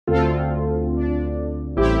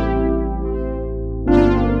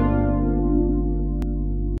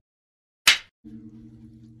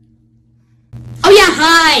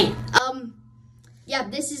hi. Yeah,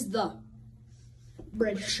 this is the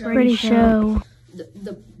Brady show. Brady show.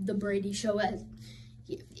 The Brady show.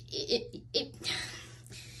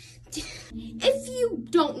 If you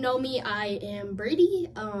don't know me, I am Brady.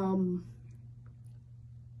 I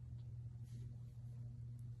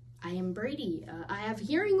am Brady. I have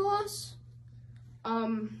hearing loss.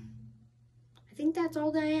 I think that's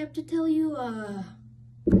all that I have to tell you.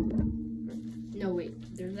 No,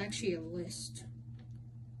 wait. There's actually a list.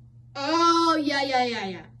 Oh,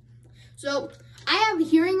 yeah. So, I have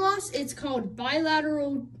hearing loss. It's called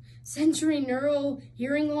bilateral sensory neural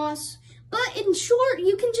hearing loss. But in short,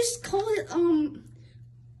 you can just call it,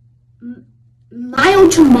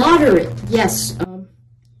 mild to moderate. Yes,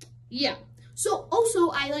 yeah. So, also,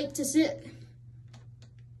 I like to sit.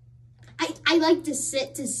 I like to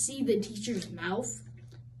sit to see the teacher's mouth.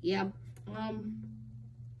 Yeah.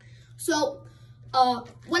 So,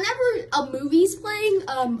 whenever a movie's playing,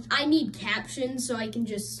 I need captions so I can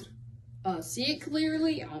just, see it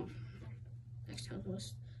clearly. Next time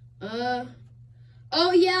list. Oh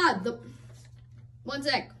yeah, one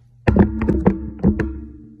sec.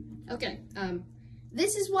 Okay,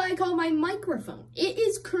 this is what I call my microphone. It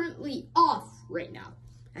is currently off right now.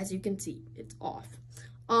 As you can see, it's off.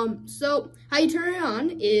 So how you turn it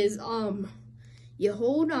on is, you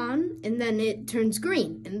hold on and then it turns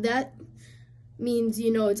green, and that means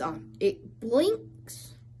you know it's on. It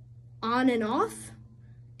blinks on and off,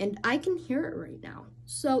 and I can hear it right now.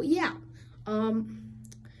 So yeah,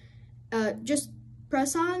 just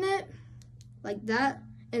press on it like that,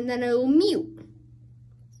 and then it'll mute.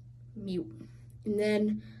 And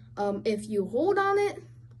then if you hold on it,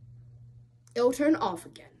 it'll turn off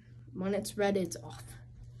again. When it's red, it's off.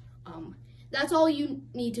 That's all you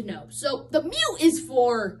need to know. So the mute is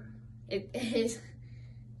for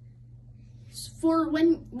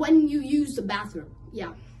when you use the bathroom.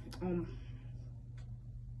 Yeah.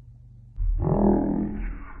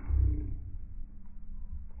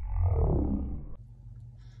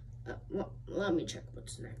 Well, let me check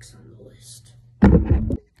what's next on the list.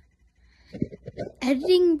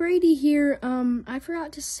 Editing Brady here. I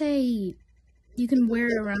forgot to say you can wear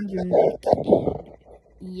it around your neck.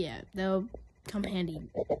 And yeah, that'll come handy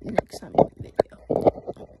next time in the video.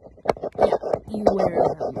 Yeah, you wear it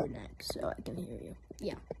around your neck so I can hear you.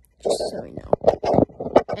 Yeah, just so you know.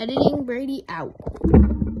 Editing Brady out.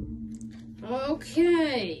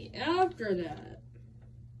 Okay, after that.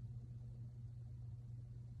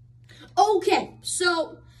 Okay,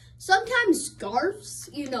 so sometimes scarves,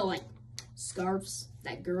 you know, like scarves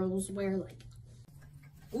that girls wear, like,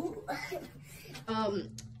 ooh,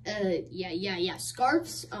 yeah,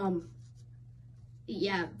 scarves,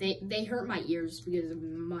 yeah, they hurt my ears because of the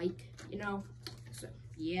mic, you know, so,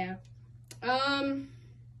 yeah,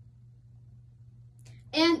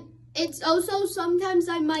 and it's also sometimes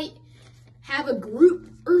I might have a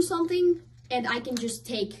group or something, and I can just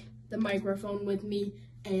take the microphone with me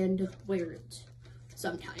and wear it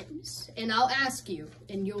sometimes, and I'll ask you,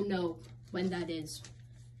 and you'll know when that is.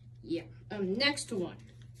 Yeah, next one.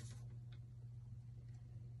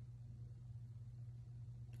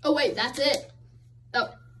 Oh wait, that's it.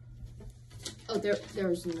 Oh,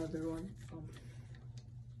 there's another one.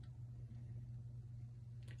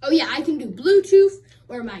 Oh yeah, I can do Bluetooth,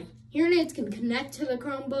 where my hearing aids can connect to the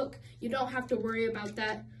Chromebook. You don't have to worry about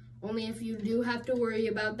that. Only if you do have to worry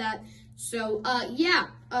about that. So, yeah,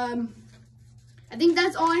 I think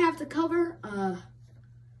that's all I have to cover. I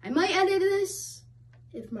might edit this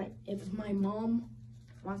if my mom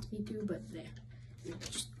wants me to, but there.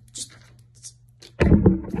 Just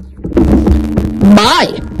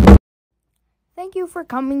bye. Thank you for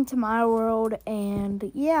coming to my world,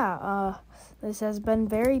 and yeah, this has been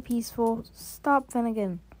very peaceful. Stop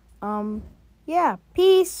Finnegan. Yeah,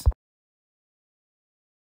 peace.